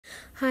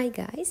Hi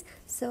guys,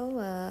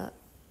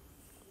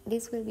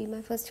 this will be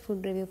my first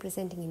food review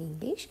presenting in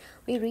English.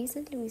 We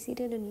recently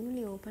visited a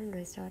newly opened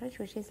restaurant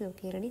which is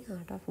located in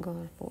heart of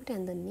Gulfport,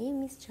 and the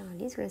name is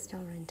Charlie's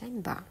Restaurant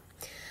and Bar.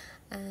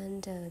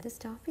 And the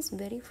staff is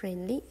very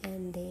friendly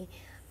and they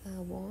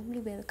warmly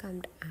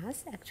welcomed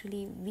us.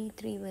 Actually, we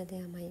three were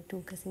there, my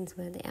two cousins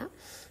were there,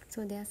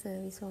 so their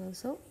service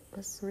also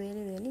was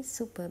really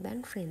superb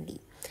and friendly.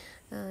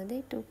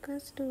 They took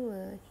us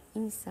to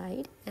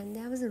inside, and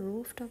there was a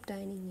rooftop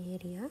dining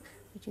area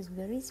which is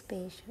very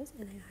spacious,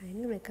 and I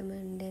highly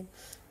recommended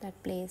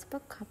that place for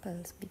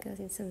couples because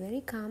it's a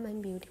very calm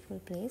and beautiful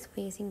place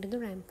facing to the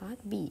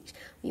Rampart beach.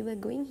 We were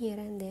going here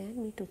and there and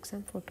we took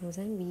some photos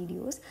and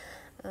videos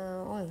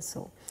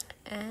also.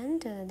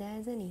 And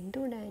there's an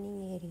indoor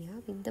dining area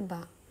with the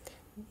bar.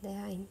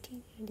 Their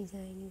interior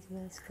design is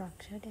well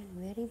structured and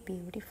very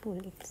beautiful.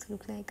 It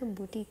looks like a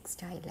boutique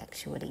style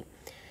actually.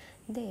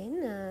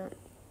 Then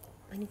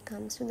when it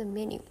comes to the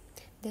menu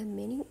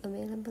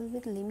available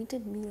with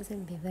limited meals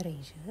and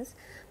beverages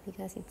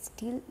because it's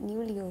still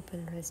newly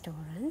opened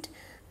restaurant.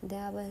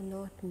 There were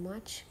not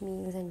much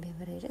meals and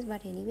beverages,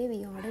 but anyway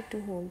we ordered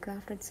 2 home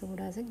crafted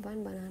sodas and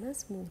 1 banana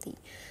smoothie.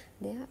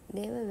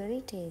 They were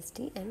very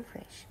tasty and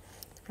fresh.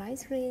 The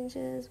price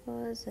ranges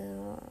was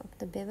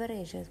the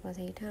beverages was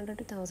 800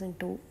 to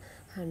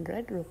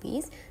 1200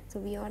 rupees. So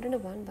we ordered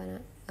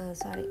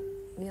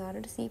we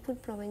ordered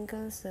seafood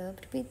Pongal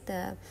served with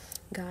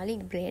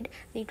garlic bread.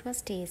 It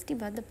was tasty,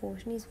 but the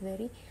portion is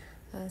very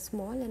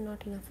small and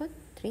not enough for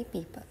 3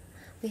 people.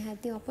 We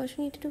had the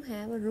opportunity to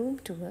have a room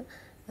tour.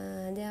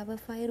 There were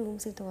 5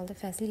 rooms with all the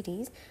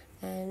facilities,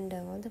 and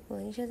all the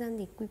furniture and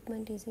the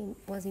equipment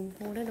was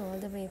imported all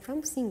the way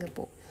from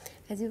Singapore.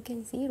 As you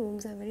can see,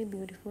 rooms are very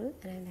beautiful,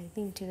 and I like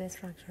the interior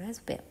structure as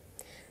well.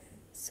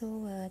 So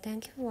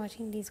thank you for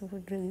watching this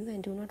food review,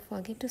 and do not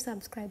forget to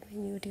subscribe my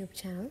YouTube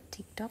channel,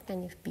 TikTok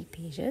and FB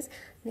pages.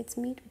 Let's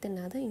meet with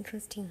another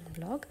interesting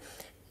vlog,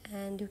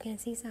 and you can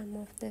see some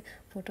of the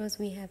photos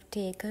we have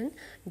taken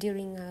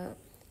during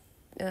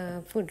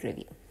a food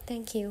review.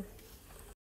 Thank you.